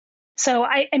So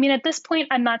I mean, at this point,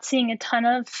 I'm not seeing a ton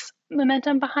of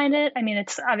momentum behind it. I mean,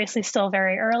 it's obviously still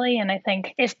very early. And I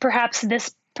think if perhaps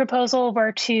this proposal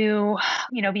were to,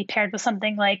 be paired with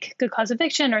something like good cause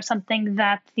eviction or something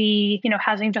that the,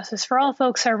 housing justice for all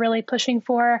folks are really pushing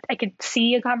for, I could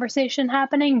see a conversation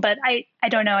happening. But I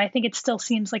don't know. I think it still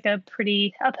seems like a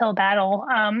pretty uphill battle.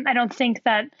 I don't think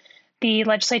that the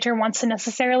legislature wants to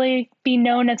necessarily be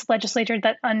known as a legislature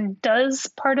that undoes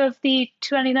part of the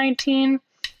 2019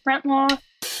 rent law.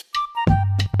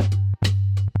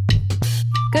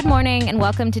 Good morning and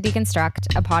welcome to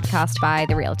Deconstruct, a podcast by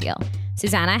The Real Deal.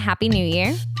 Susanna, Happy New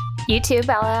Year. You too,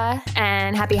 Bella,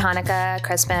 and Happy Hanukkah,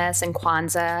 Christmas, and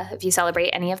Kwanzaa, if you celebrate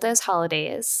any of those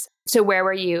holidays. So where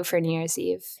were you for New Year's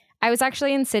Eve? I was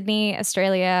actually in Sydney,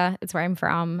 Australia. It's where I'm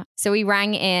from. So we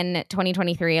rang in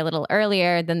 2023 a little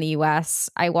earlier than the US.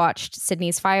 I watched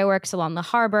Sydney's fireworks along the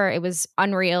harbour. It was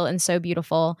unreal and so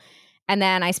beautiful. And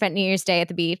then I spent New Year's Day at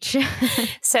the beach.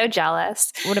 So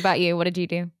jealous. What about you? What did you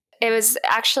do? It was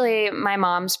actually my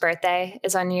mom's birthday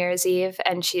is on New Year's Eve,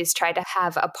 and she's tried to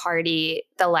have a party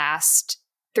the last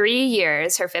 3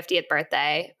 years, her 50th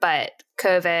birthday, but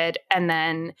COVID, and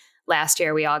then last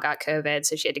year we all got COVID,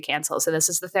 so she had to cancel. So this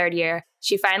is the third year.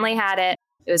 She finally had it.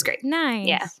 It was great. Nice.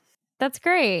 Yeah. That's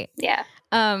great. Yeah.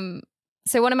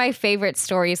 So one of my favorite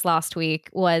stories last week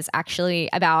was actually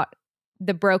about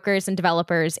the brokers and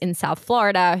developers in South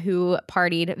Florida who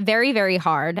partied very, very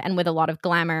hard and with a lot of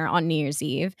glamour on New Year's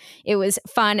Eve. It was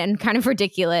fun and kind of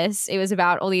ridiculous. It was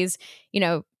about all these,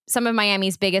 some of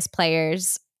Miami's biggest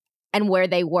players and where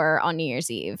they were on New Year's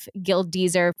Eve. Gil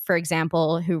Deezer, for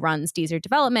example, who runs Deezer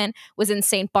Development, was in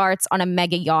St. Bart's on a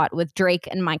mega yacht with Drake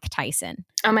and Mike Tyson.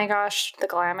 Oh my gosh, the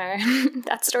glamour.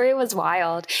 That story was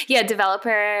wild. Yeah,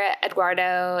 developer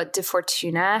Eduardo de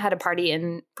Fortuna had a party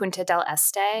in Punta del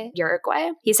Este,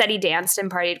 Uruguay. He said he danced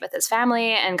and partied with his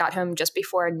family and got home just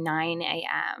before 9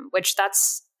 a.m., which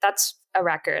that's a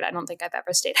record. I don't think I've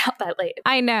ever stayed out that late.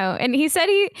 I know. And he said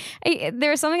there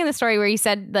was something in the story where he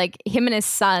said like him and his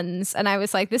sons. And I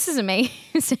was like, this is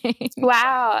amazing.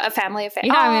 Wow. A family affair.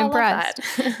 Yeah, I'm impressed.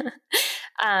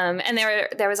 And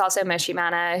there was also Moshi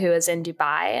Mana, who was in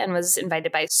Dubai and was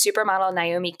invited by supermodel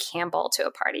Naomi Campbell to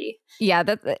a party. Yeah,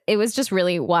 it was just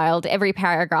really wild. Every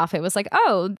paragraph, it was like,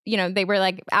 they were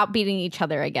like outbeating each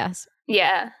other, I guess.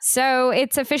 Yeah. So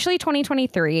it's officially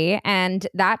 2023, and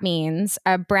that means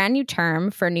a brand new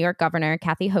term for New York Governor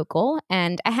Kathy Hochul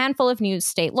and a handful of new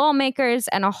state lawmakers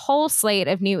and a whole slate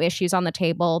of new issues on the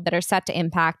table that are set to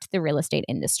impact the real estate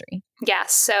industry.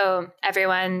 Yes. So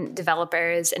everyone,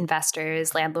 developers,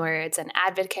 investors, landlords, and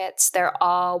advocates, they're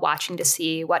all watching to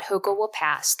see what Hochul will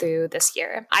pass through this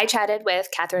year. I chatted with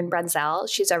Catherine Brunzell.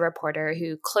 She's a reporter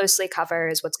who closely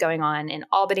covers what's going on in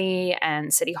Albany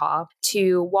and City Hall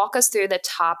to walk us through the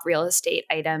top real estate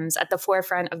items at the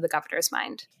forefront of the governor's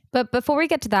mind. But before we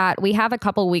get to that, we have a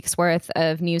couple weeks worth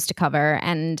of news to cover.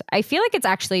 And I feel like it's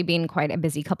actually been quite a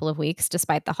busy couple of weeks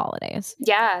despite the holidays.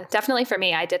 Yeah, definitely for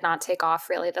me. I did not take off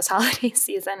really this holiday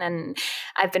season, and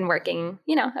I've been working,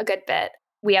 a good bit.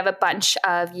 We have a bunch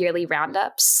of yearly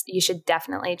roundups you should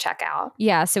definitely check out.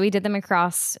 Yeah, so we did them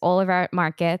across all of our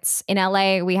markets. In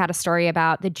LA, we had a story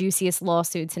about the juiciest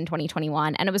lawsuits in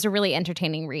 2021, and it was a really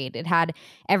entertaining read. It had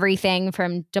everything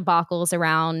from debacles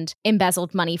around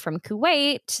embezzled money from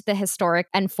Kuwait, the historic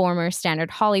and former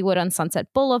Standard Hollywood on Sunset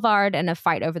Boulevard, and a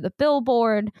fight over the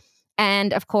billboard.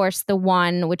 And of course, the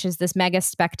one, which is this mega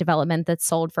spec development that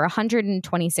sold for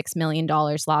 $126 million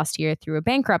last year through a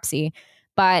bankruptcy.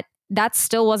 But that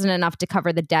still wasn't enough to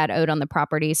cover the debt owed on the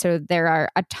property. So there are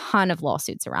a ton of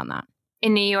lawsuits around that.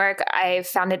 In New York, I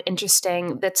found it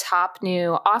interesting. The top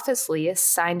new office lease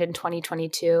signed in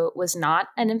 2022 was not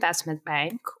an investment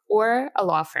bank or a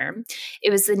law firm.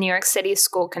 It was the New York City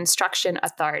School Construction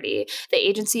Authority. The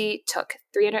agency took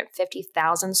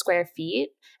 350,000 square feet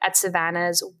at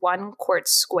Savannah's One Court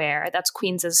Square. That's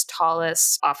Queens'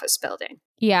 tallest office building.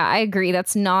 Yeah, I agree.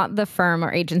 That's not the firm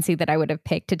or agency that I would have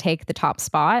picked to take the top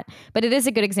spot. But it is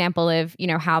a good example of,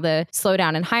 how the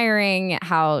slowdown in hiring,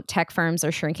 how tech firms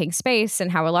are shrinking space,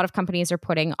 and how a lot of companies are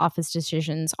putting office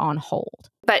decisions on hold.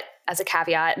 But as a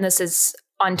caveat, and this is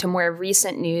on to more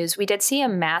recent news, we did see a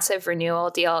massive renewal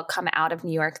deal come out of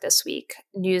New York this week.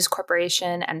 News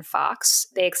Corporation and Fox,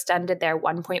 they extended their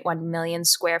 1.1 million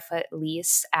square foot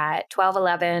lease at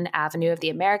 1211 Avenue of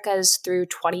the Americas through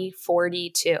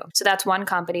 2042. So that's one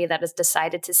company that has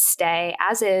decided to stay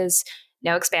as is,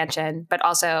 no expansion, but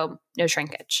also no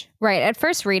shrinkage. Right. At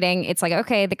first reading, it's like,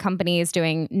 okay, the company is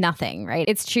doing nothing, right?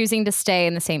 It's choosing to stay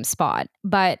in the same spot.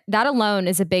 But that alone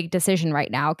is a big decision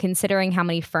right now, considering how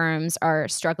many firms are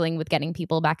struggling with getting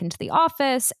people back into the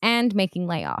office and making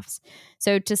layoffs.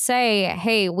 So to say,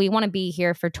 hey, we want to be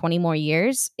here for 20 more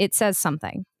years, it says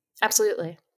something.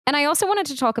 Absolutely. And I also wanted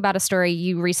to talk about a story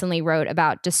you recently wrote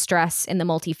about distress in the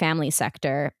multifamily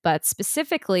sector, but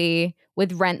specifically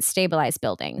with rent stabilized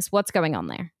buildings. What's going on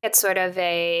there? It's sort of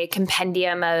a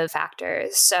compendium of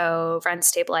factors. So rent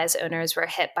stabilized owners were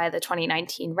hit by the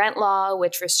 2019 rent law,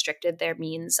 which restricted their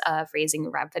means of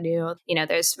raising revenue.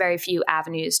 There's very few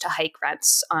avenues to hike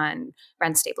rents on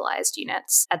rent stabilized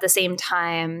units. At the same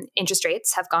time, interest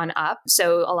rates have gone up.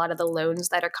 So a lot of the loans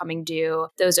that are coming due,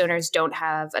 those owners don't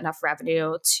have enough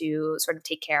revenue to sort of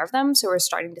take care of them. So we're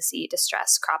starting to see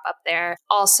distress crop up there.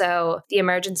 Also, the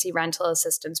Emergency Rental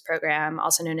Assistance Program,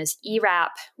 also known as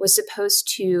ERAP, was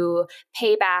supposed to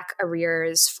pay back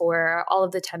arrears for all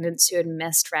of the tenants who had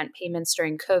missed rent payments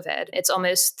during COVID. It's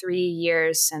almost 3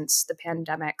 years since the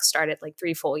pandemic started, like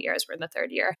 3 full years. We're in the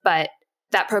third year. But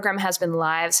that program has been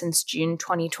live since June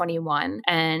 2021,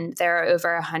 and there are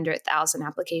over 100,000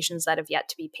 applications that have yet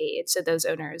to be paid. So those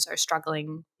owners are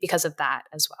struggling because of that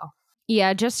as well.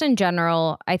 Yeah, just in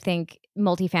general, I think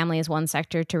multifamily is one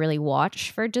sector to really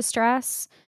watch for distress.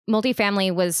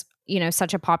 Multifamily was,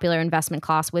 such a popular investment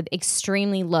class with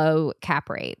extremely low cap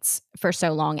rates for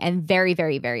so long and very,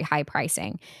 very, very high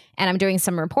pricing. And I'm doing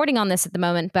some reporting on this at the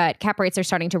moment, but cap rates are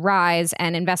starting to rise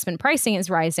and investment pricing is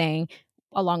rising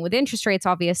along with interest rates,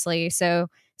 obviously. So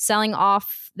selling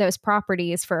off those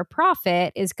properties for a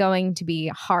profit is going to be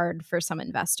hard for some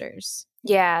investors.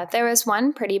 Yeah, there was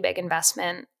one pretty big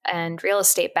investment and real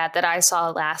estate bet that I saw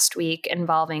last week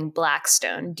involving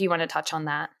Blackstone. Do you want to touch on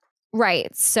that?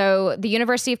 Right. So the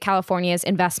University of California's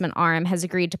investment arm has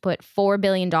agreed to put $4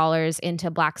 billion into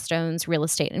Blackstone's real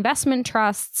estate investment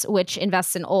trusts, which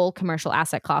invests in all commercial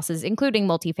asset classes, including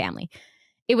multifamily.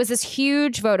 It was this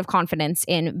huge vote of confidence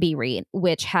in BREIT,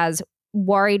 which has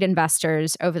worried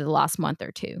investors over the last month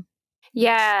or two.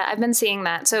 Yeah, I've been seeing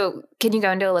that. So can you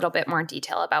go into a little bit more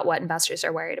detail about what investors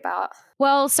are worried about?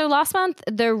 Well, so last month,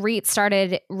 the REIT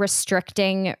started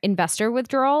restricting investor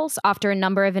withdrawals after a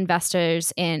number of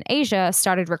investors in Asia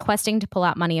started requesting to pull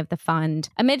out money of the fund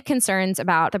amid concerns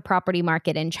about the property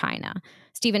market in China.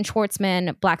 Stephen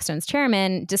Schwartzman, Blackstone's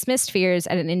chairman, dismissed fears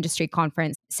at an industry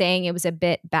conference, saying it was a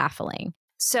bit baffling.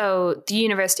 So the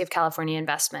University of California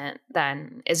investment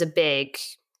then is a big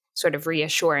sort of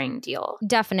reassuring deal.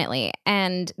 Definitely.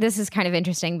 And this is kind of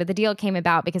interesting, but the deal came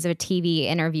about because of a TV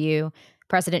interview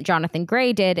President Jonathan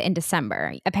Gray did in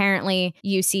December. Apparently,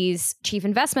 UC's chief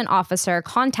investment officer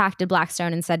contacted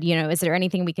Blackstone and said, is there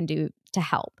anything we can do to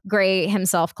help? Gray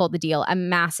himself called the deal a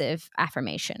massive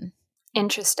affirmation.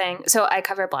 Interesting. So I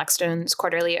cover Blackstone's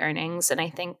quarterly earnings, and I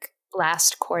think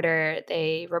last quarter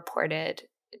they reported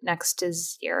next to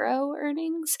zero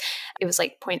earnings. It was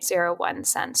like 0.01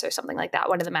 cents or something like that,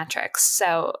 one of the metrics.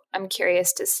 So I'm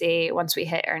curious to see once we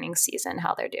hit earnings season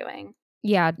how they're doing.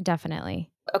 Yeah,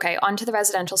 definitely. Okay, on to the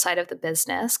residential side of the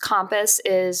business. Compass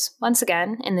is once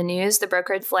again in the news. The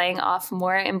brokerage laying off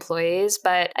more employees,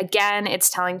 but again,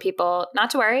 it's telling people not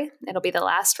to worry. It'll be the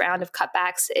last round of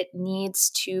cutbacks. It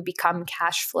needs to become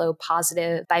cash flow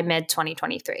positive by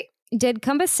mid-2023. Did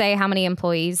Compass say how many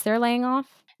employees they're laying off?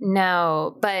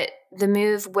 No, but the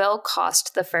move will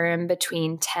cost the firm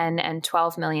between $10 and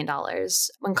 $12 million.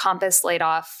 When Compass laid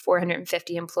off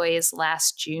 450 employees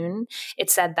last June, it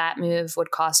said that move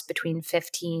would cost between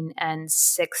 15 and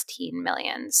 16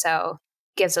 million. So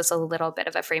gives us a little bit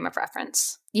of a frame of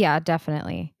reference. Yeah,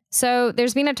 definitely. So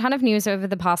there's been a ton of news over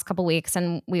the past couple weeks,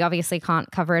 and we obviously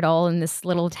can't cover it all in this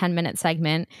little 10-minute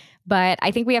segment. But I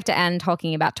think we have to end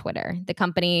talking about Twitter. The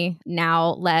company,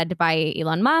 now led by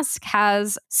Elon Musk,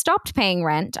 has stopped paying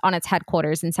rent on its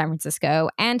headquarters in San Francisco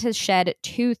and has shed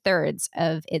 2/3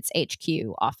 of its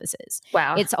HQ offices.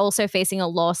 Wow. It's also facing a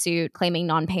lawsuit claiming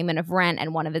non-payment of rent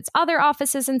at one of its other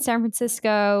offices in San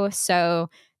Francisco. So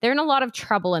they're in a lot of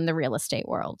trouble in the real estate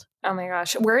world. Oh my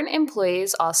gosh. Weren't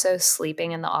employees also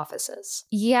sleeping in the offices?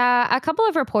 Yeah, a couple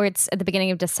of reports at the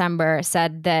beginning of December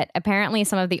said that apparently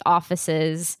some of the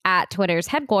offices at Twitter's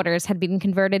headquarters had been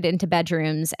converted into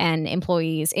bedrooms and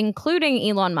employees, including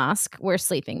Elon Musk, were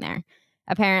sleeping there.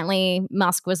 Apparently,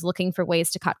 Musk was looking for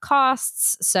ways to cut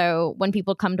costs. So when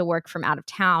people come to work from out of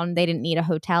town, they didn't need a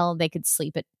hotel. They could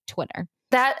sleep at Twitter.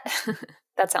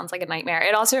 That sounds like a nightmare.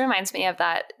 It also reminds me of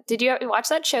that. Did you watch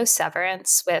that show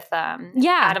Severance with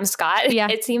Yeah. Adam Scott? Yeah.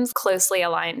 It seems closely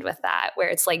aligned with that, where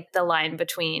it's like the line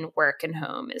between work and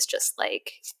home is just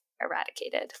like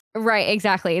eradicated. Right,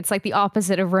 exactly. It's like the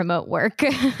opposite of remote work.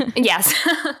 Yes.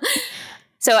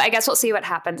 So I guess we'll see what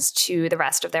happens to the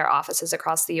rest of their offices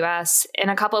across the US. In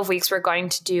a couple of weeks, we're going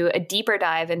to do a deeper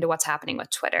dive into what's happening with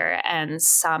Twitter and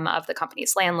some of the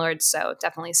company's landlords. So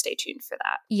definitely stay tuned for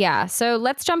that. Yeah. So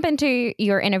let's jump into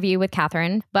your interview with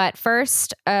Catherine. But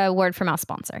first, a word from our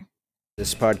sponsor.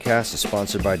 This podcast is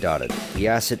sponsored by Dotted, the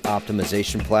asset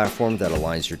optimization platform that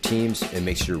aligns your teams and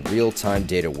makes your real-time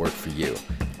data work for you.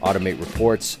 Automate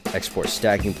reports, export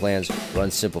stacking plans, run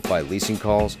simplified leasing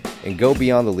calls, and go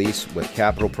beyond the lease with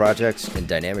capital projects and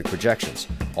dynamic projections,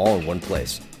 all in one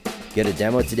place. Get a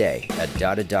demo today at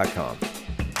Dotted.com.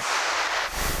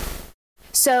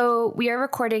 So we are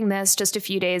recording this just a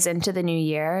few days into the new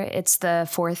year. It's the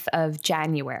 4th of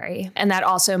January. And that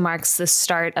also marks the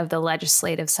start of the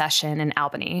legislative session in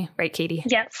Albany. Right, Katie?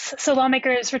 Yes. So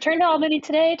lawmakers returned to Albany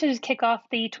today to kick off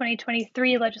the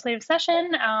 2023 legislative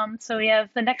session. So we have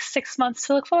the next 6 months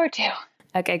to look forward to.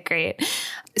 Okay, great.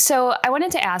 So I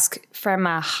wanted to ask from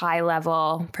a high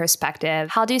level perspective,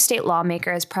 how do state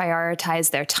lawmakers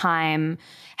prioritize their time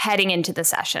heading into the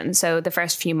session? So the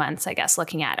first few months, I guess,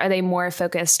 looking at, are they more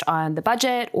focused on the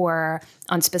budget or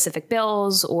on specific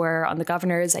bills or on the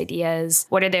governor's ideas?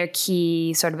 What are their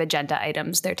key sort of agenda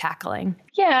items they're tackling?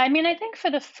 Yeah, I mean, I think for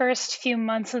the first few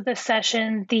months of the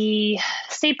session, the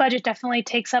state budget definitely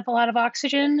takes up a lot of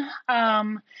oxygen.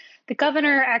 The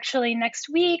governor actually next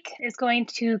week is going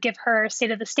to give her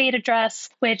State of the State address,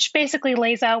 which basically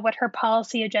lays out what her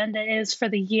policy agenda is for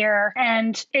the year.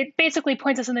 And it basically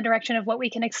points us in the direction of what we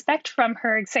can expect from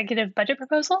her executive budget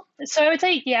proposal. So I would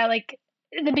say, yeah, like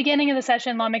in the beginning of the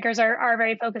session, lawmakers are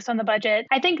very focused on the budget.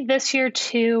 I think this year,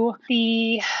 too,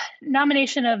 the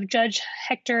nomination of Judge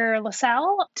Hector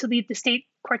LaSalle to lead the state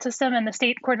court system and the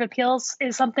state court of appeals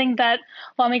is something that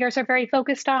lawmakers are very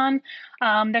focused on.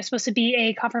 There's supposed to be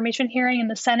a confirmation hearing in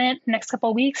the Senate next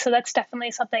couple of weeks. So that's definitely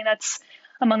something that's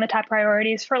among the top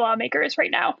priorities for lawmakers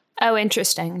right now. Oh,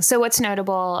 interesting. So what's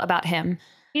notable about him?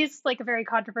 He's like a very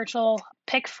controversial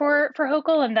pick for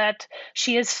Hochul in that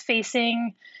she is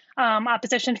facing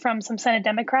opposition from some Senate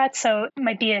Democrats. So it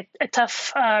might be a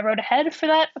tough road ahead for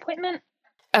that appointment.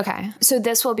 Okay. So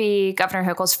this will be Governor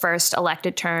Hochul's first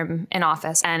elected term in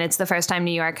office, and it's the first time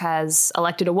New York has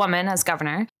elected a woman as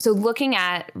governor. So looking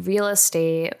at real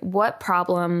estate, what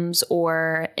problems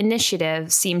or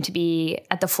initiatives seem to be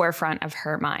at the forefront of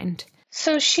her mind?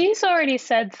 So she's already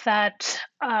said that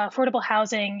affordable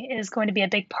housing is going to be a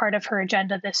big part of her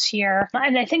agenda this year.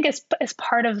 And I think as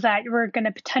part of that, we're going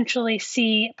to potentially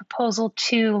see a proposal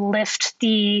to lift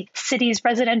the city's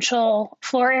residential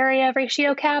floor area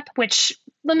ratio cap, which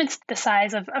limits the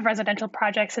size of residential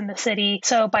projects in the city.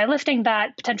 So by lifting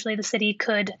that, potentially the city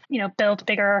could, build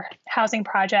bigger housing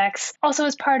projects. Also,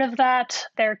 as part of that,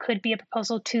 there could be a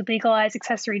proposal to legalize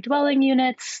accessory dwelling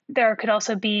units. There could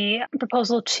also be a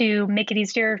proposal to make it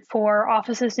easier for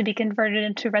offices to be converted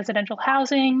into residential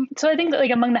housing. So I think that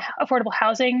among the affordable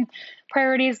housing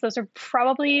priorities, those are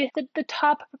probably the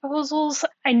top proposals.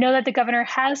 I know that the governor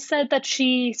has said that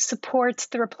she supports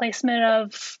the replacement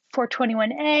of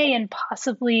 421A and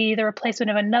possibly the replacement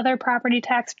of another property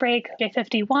tax break,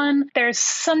 J51. There's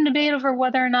some debate over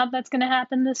whether or not that's going to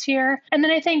happen this year. And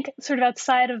then I think sort of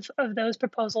outside of those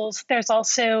proposals, there's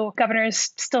also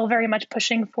governors still very much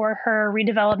pushing for her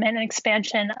redevelopment and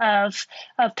expansion of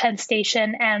Penn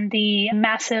Station and the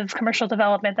massive commercial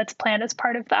development that's planned as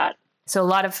part of that. So a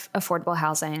lot of affordable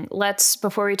housing.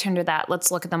 Before we turn to that,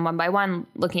 let's look at them one by one,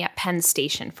 looking at Penn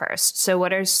Station first. So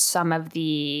what are some of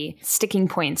the sticking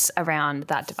points around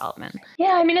that development?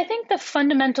 Yeah, I mean, I think the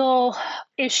fundamental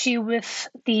issue with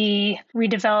the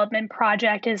redevelopment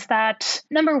project is that,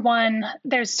 number one,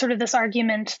 there's sort of this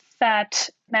argument that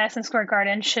Madison Square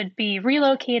Garden should be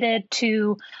relocated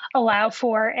to allow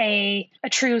for a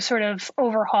true sort of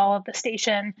overhaul of the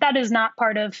station. That is not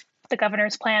part of the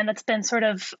governor's plan. That's been sort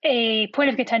of a point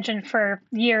of contention for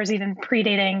years, even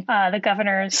predating the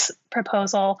governor's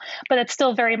proposal, but it's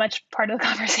still very much part of the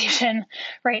conversation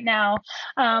right now.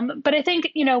 But I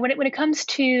think, when it comes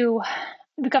to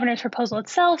the governor's proposal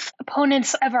itself,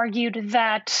 opponents have argued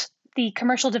that the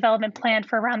commercial development plan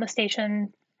for around the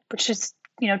station, which is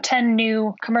 10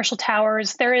 new commercial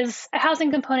towers, there is a housing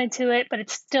component to it, but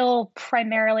it's still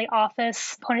primarily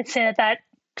office. Opponents say that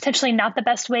potentially not the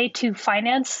best way to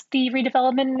finance the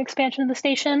redevelopment and expansion of the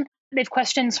station. They've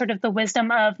questioned sort of the wisdom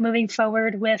of moving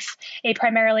forward with a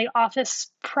primarily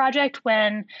office project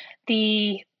when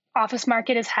the office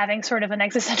market is having sort of an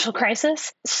existential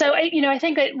crisis. So, I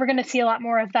think that we're going to see a lot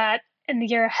more of that in the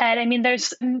year ahead. I mean,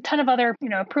 there's a ton of other,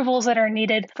 approvals that are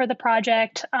needed for the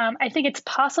project. I think it's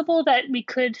possible that we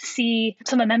could see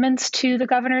some amendments to the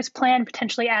governor's plan,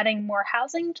 potentially adding more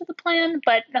housing to the plan,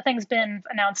 but nothing's been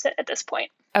announced at this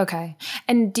point. Okay.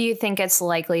 And do you think it's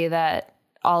likely that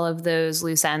all of those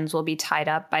loose ends will be tied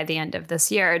up by the end of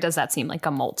this year? Or does that seem like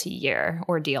a multi-year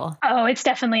ordeal? Oh, it's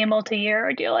definitely a multi-year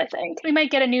ordeal, I think. We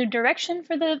might get a new direction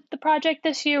for the project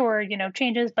this year or,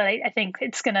 changes, but I think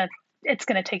it's going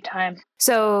to take time.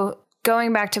 So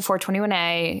going back to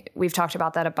 421A, we've talked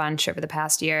about that a bunch over the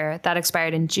past year. That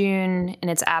expired in June. In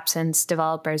its absence,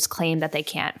 developers claim that they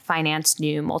can't finance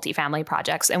new multifamily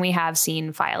projects. And we have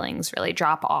seen filings really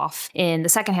drop off in the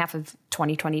second half of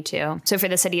 2022. So for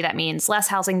the city, that means less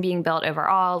housing being built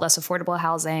overall, less affordable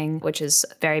housing, which is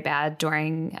very bad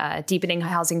during a deepening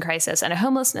housing crisis and a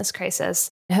homelessness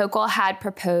crisis. Hochul had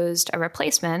proposed a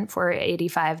replacement for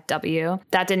 85W.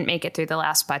 That didn't make it through the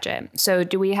last budget. So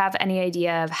do we have any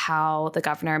idea of how the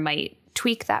governor might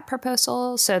tweak that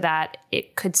proposal so that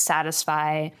it could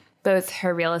satisfy both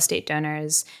her real estate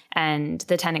donors and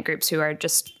the tenant groups who are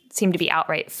just seem to be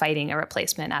outright fighting a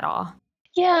replacement at all?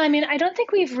 Yeah, I mean, I don't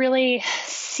think we've really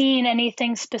seen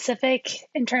anything specific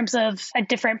in terms of a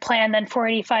different plan than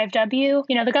 485W.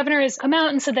 The governor has come out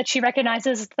and said that she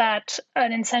recognizes that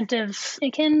an incentive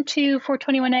akin to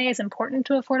 421A is important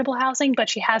to affordable housing, but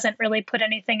she hasn't really put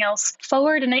anything else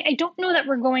forward. And I don't know that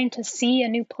we're going to see a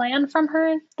new plan from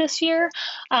her this year.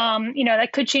 That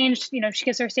could change. She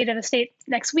gives her state of the state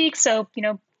next week. So,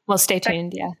 well, stay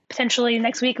tuned. Yeah. Potentially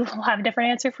next week we'll have a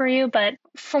different answer for you. But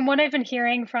from what I've been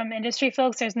hearing from industry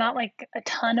folks, there's not like a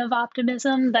ton of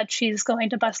optimism that she's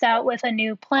going to bust out with a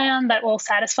new plan that will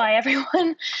satisfy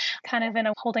everyone, kind of in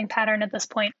a holding pattern at this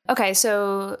point. Okay,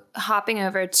 so hopping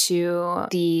over to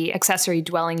the accessory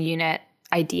dwelling unit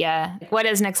idea. What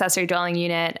is an accessory dwelling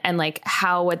unit and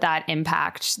how would that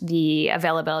impact the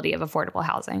availability of affordable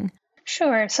housing?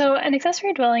 Sure. So an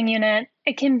accessory dwelling unit,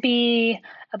 it can be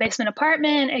a basement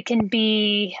apartment. It can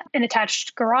be an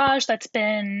attached garage that's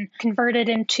been converted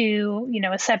into,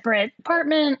 a separate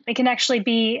apartment. It can actually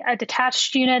be a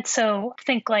detached unit. So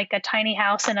think like a tiny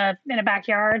house in a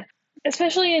backyard.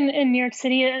 Especially in New York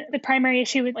City, the primary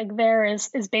issue there is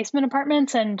basement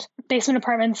apartments, and basement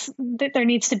apartments, there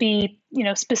needs to be,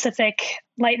 specific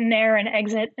light and air and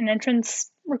exit and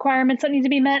entrance requirements that need to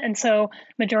be met. And so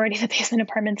majority of the basement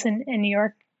apartments in New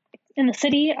York, in the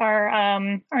city, are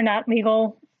not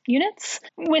legal units.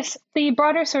 With the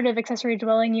broader sort of accessory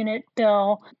dwelling unit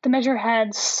bill, the measure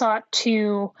had sought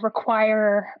to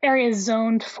require areas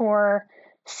zoned for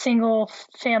single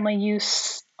family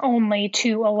use only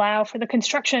to allow for the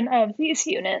construction of these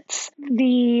units.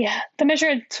 The measure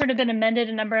had sort of been amended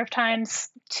a number of times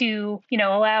to,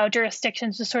 allow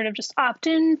jurisdictions to sort of just opt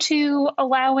in to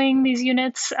allowing these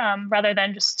units rather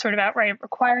than just sort of outright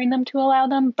requiring them to allow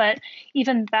them. But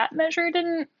even that measure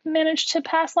didn't manage to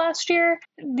pass last year.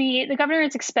 The governor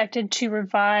is expected to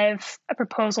revive a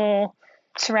proposal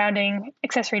surrounding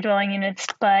accessory dwelling units,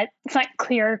 but it's not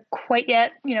clear quite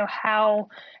yet, how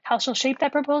she'll shape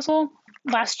that proposal.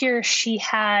 Last year, she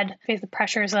had faced the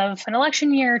pressures of an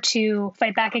election year to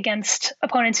fight back against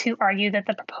opponents who argue that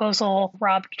the proposal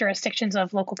robbed jurisdictions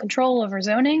of local control over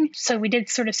zoning. So we did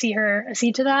sort of see her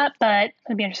accede to that, but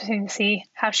it'll be interesting to see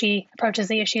how she approaches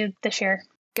the issue this year.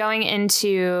 Going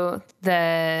into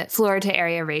the floor to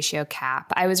area ratio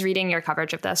cap, I was reading your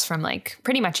coverage of this from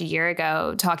pretty much a year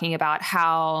ago, talking about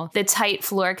how the tight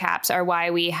floor caps are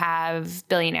why we have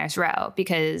Billionaires Row,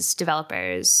 because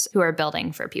developers who are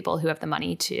building for people who have the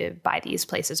money to buy these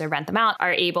places or rent them out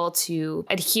are able to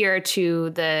adhere to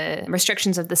the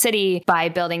restrictions of the city by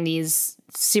building these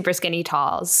super skinny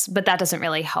talls. But that doesn't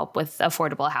really help with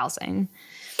affordable housing.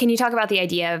 Can you talk about the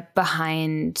idea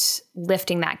behind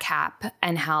lifting that cap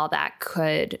and how that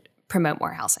could promote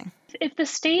more housing? If the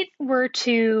state were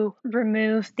to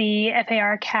remove the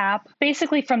FAR cap,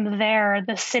 basically from there,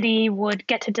 the city would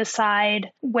get to decide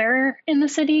where in the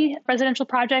city residential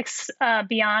projects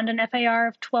beyond an FAR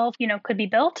of 12, could be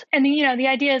built. And, the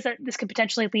idea is that this could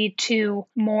potentially lead to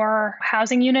more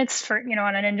housing units for,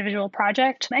 on an individual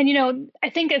project. And, I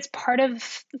think as part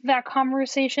of that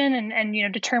conversation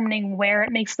and determining where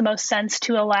it makes the most sense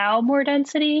to allow more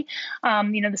density,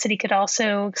 the city could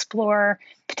also explore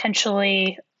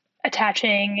potentially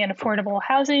attaching an affordable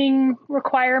housing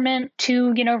requirement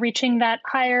to, reaching that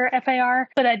higher FAR.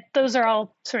 But those are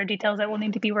all sort of details that will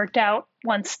need to be worked out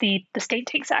once the state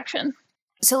takes action.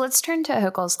 So let's turn to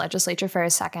Hochul's legislature for a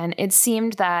second. It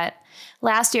seemed that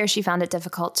last year she found it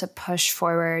difficult to push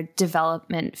forward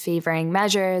development favoring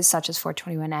measures such as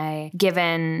 421A,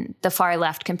 given the far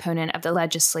left component of the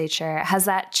legislature. Has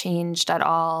that changed at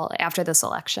all after this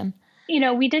election?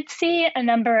 We did see a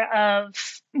number of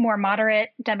more moderate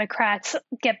Democrats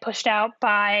get pushed out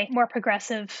by more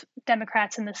progressive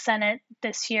Democrats in the Senate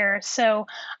this year. So,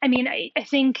 I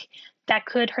think that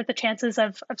could hurt the chances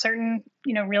of certain,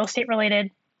 real estate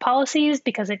related policies,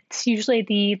 because it's usually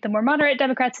the more moderate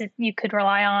Democrats that you could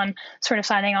rely on sort of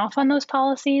signing off on those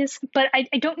policies. But I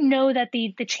don't know that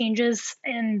the changes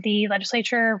in the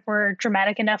legislature were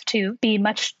dramatic enough to be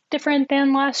much different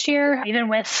than last year. Even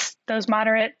with those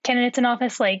moderate candidates in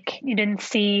office, like you didn't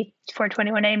see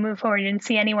 421A move forward. You didn't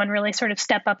see anyone really sort of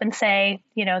step up and say,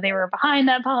 they were behind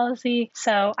that policy.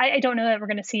 So I don't know that we're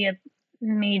going to see a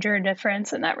major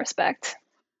difference in that respect.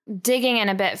 Digging in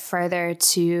a bit further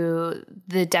to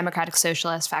the Democratic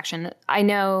Socialist faction, I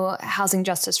know Housing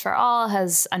Justice for All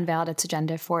has unveiled its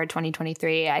agenda for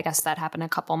 2023. I guess that happened a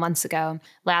couple months ago.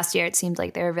 Last year, it seemed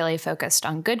like they were really focused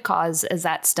on good cause. Is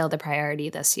that still the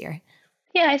priority this year?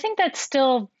 Yeah, I think that's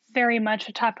still very much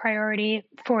a top priority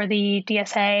for the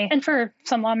DSA and for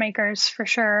some lawmakers, for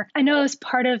sure. I know as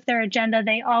part of their agenda,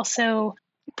 they also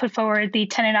put forward the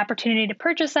Tenant Opportunity to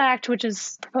Purchase Act, which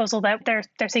is a proposal that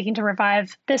they're seeking to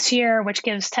revive this year, which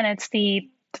gives tenants the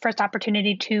first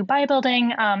opportunity to buy a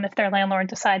building if their landlord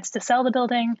decides to sell the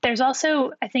building. There's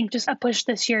also, I think, just a push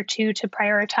this year too to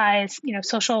prioritize,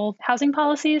 social housing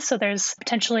policies. So there's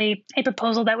potentially a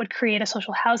proposal that would create a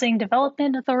social housing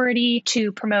development authority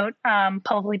to promote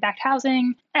publicly backed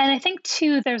housing. And I think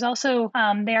too, there's also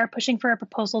they are pushing for a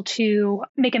proposal to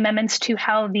make amendments to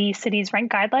how the city's rent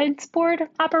guidelines board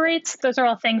operates. Those are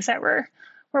all things that we're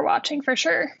watching for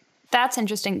sure. That's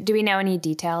interesting. Do we know any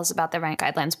details about the Rent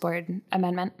Guidelines Board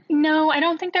amendment? No, I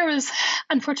don't think there was.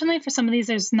 Unfortunately, for some of these,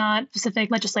 there's not specific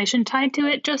legislation tied to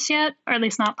it just yet, or at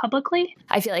least not publicly.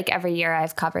 I feel like every year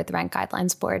I've covered the Rent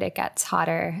Guidelines Board, it gets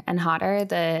hotter and hotter.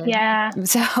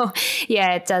 So,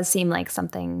 it does seem like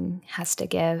something has to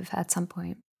give at some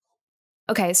point.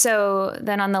 Okay, so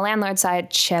then on the landlord side,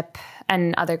 CHIP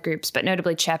and other groups, but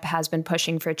notably CHIP, has been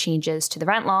pushing for changes to the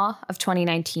rent law of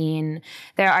 2019.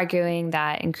 They're arguing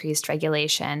that increased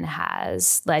regulation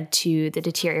has led to the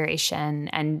deterioration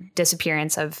and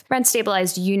disappearance of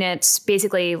rent-stabilized units.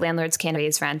 Basically, landlords can't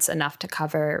raise rents enough to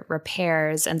cover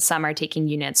repairs, and some are taking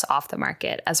units off the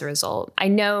market as a result. I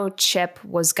know CHIP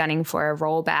was gunning for a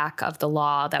rollback of the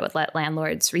law that would let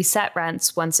landlords reset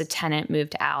rents once a tenant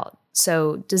moved out.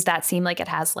 So does that seem like it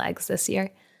has legs this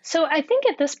year? So I think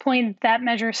at this point, that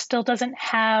measure still doesn't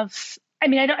have, I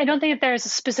don't think that there's a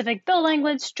specific bill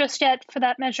language just yet for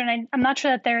that measure. And I'm not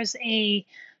sure that there's a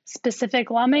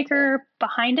specific lawmaker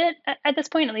behind it at this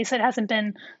point. At least it hasn't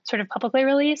been sort of publicly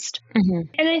released. Mm-hmm.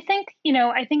 And I think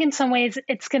in some ways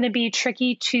it's going to be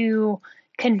tricky to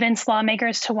convince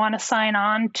lawmakers to want to sign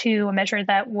on to a measure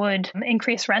that would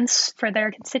increase rents for their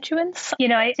constituents.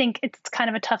 I think it's kind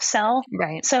of a tough sell.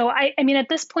 Right. So at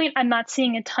this point, I'm not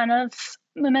seeing a ton of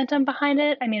momentum behind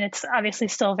it. It's obviously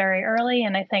still very early.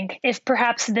 And I think if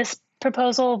perhaps this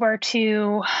proposal were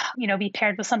to, be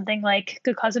paired with something like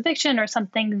good cause eviction or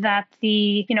something that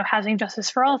the, Housing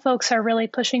Justice for All folks are really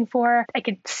pushing for, I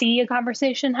could see a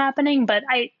conversation happening, but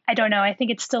I don't know. I think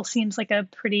it still seems like a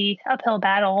pretty uphill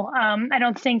battle. I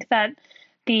don't think that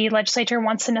the legislature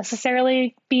wants to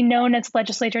necessarily be known as a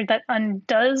legislature that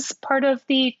undoes part of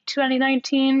the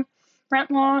 2019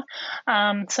 rent law.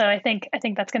 So I think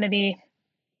that's going to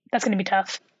be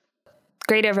tough.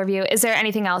 Great overview. Is there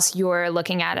anything else you're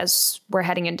looking at as we're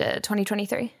heading into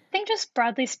 2023? I think just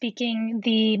broadly speaking,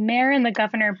 the mayor and the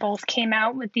governor both came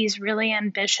out with these really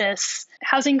ambitious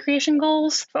housing creation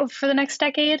goals for the next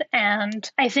decade. And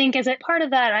I think as a part of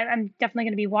that, I'm definitely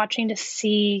going to be watching to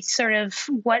see sort of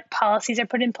what policies are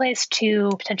put in place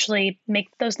to potentially make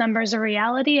those numbers a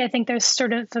reality. I think there's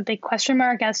sort of a big question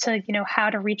mark as to, how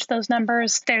to reach those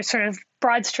numbers. There's sort of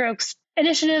broad strokes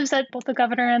initiatives that both the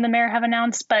governor and the mayor have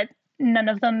announced, but none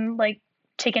of them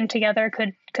taken together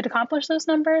could accomplish those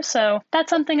numbers. So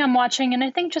that's something I'm watching. And I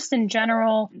think just in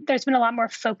general, there's been a lot more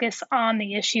focus on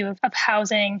the issue of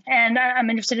housing. And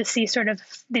I'm interested to see sort of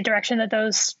the direction that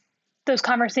those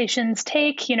conversations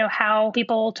take, how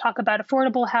people talk about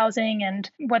affordable housing and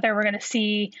whether we're going to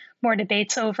see more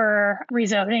debates over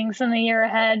rezonings in the year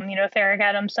ahead. If Eric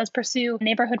Adams does pursue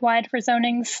neighborhood-wide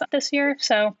rezonings this year.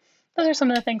 So those are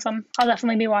some of the things I'll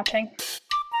definitely be watching.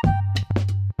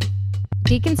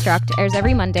 Deconstruct airs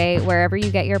every Monday wherever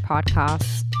you get your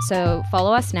podcasts, so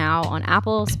follow us now on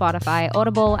Apple, Spotify,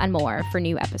 Audible, and more for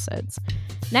new episodes.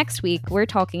 Next week, we're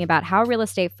talking about how real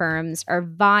estate firms are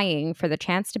vying for the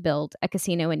chance to build a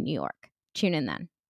casino in New York. Tune in then.